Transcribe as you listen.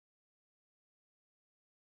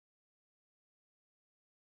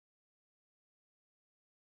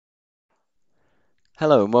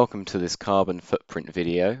Hello and welcome to this carbon footprint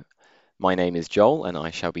video. My name is Joel and I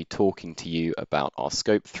shall be talking to you about our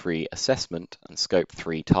Scope 3 assessment and Scope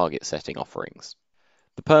 3 target setting offerings.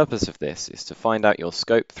 The purpose of this is to find out your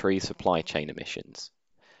Scope 3 supply chain emissions.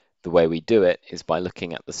 The way we do it is by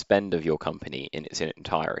looking at the spend of your company in its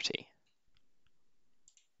entirety.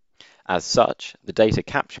 As such, the data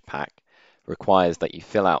capture pack requires that you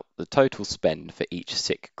fill out the total spend for each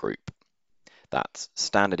SIC group. That's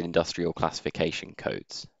Standard Industrial Classification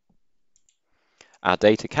Codes. Our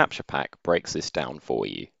data capture pack breaks this down for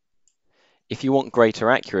you. If you want greater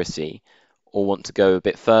accuracy or want to go a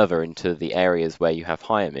bit further into the areas where you have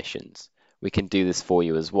high emissions, we can do this for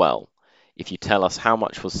you as well if you tell us how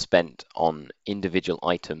much was spent on individual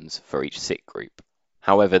items for each SIC group.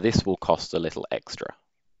 However, this will cost a little extra.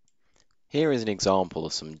 Here is an example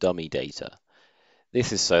of some dummy data.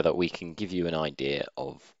 This is so that we can give you an idea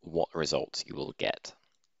of what results you will get.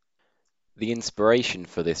 The inspiration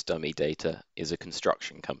for this dummy data is a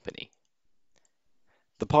construction company.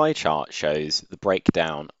 The pie chart shows the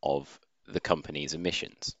breakdown of the company's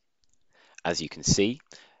emissions. As you can see,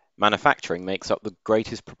 manufacturing makes up the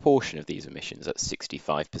greatest proportion of these emissions at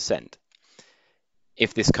 65%.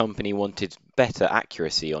 If this company wanted better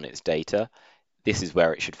accuracy on its data, this is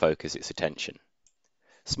where it should focus its attention.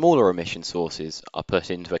 Smaller emission sources are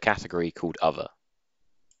put into a category called Other.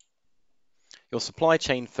 Your supply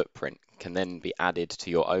chain footprint can then be added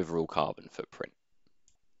to your overall carbon footprint.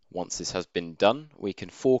 Once this has been done, we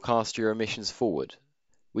can forecast your emissions forward.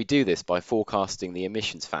 We do this by forecasting the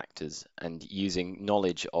emissions factors and using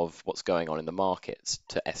knowledge of what's going on in the markets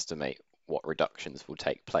to estimate what reductions will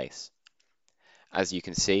take place. As you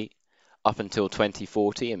can see, up until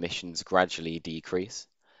 2040, emissions gradually decrease.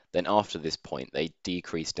 Then after this point, they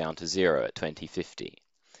decrease down to zero at 2050.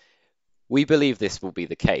 We believe this will be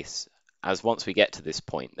the case, as once we get to this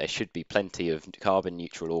point, there should be plenty of carbon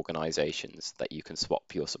neutral organisations that you can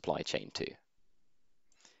swap your supply chain to.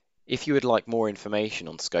 If you would like more information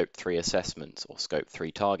on Scope 3 assessments or Scope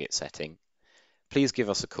 3 target setting, please give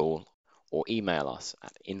us a call or email us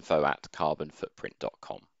at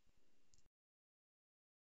info@carbonfootprint.com.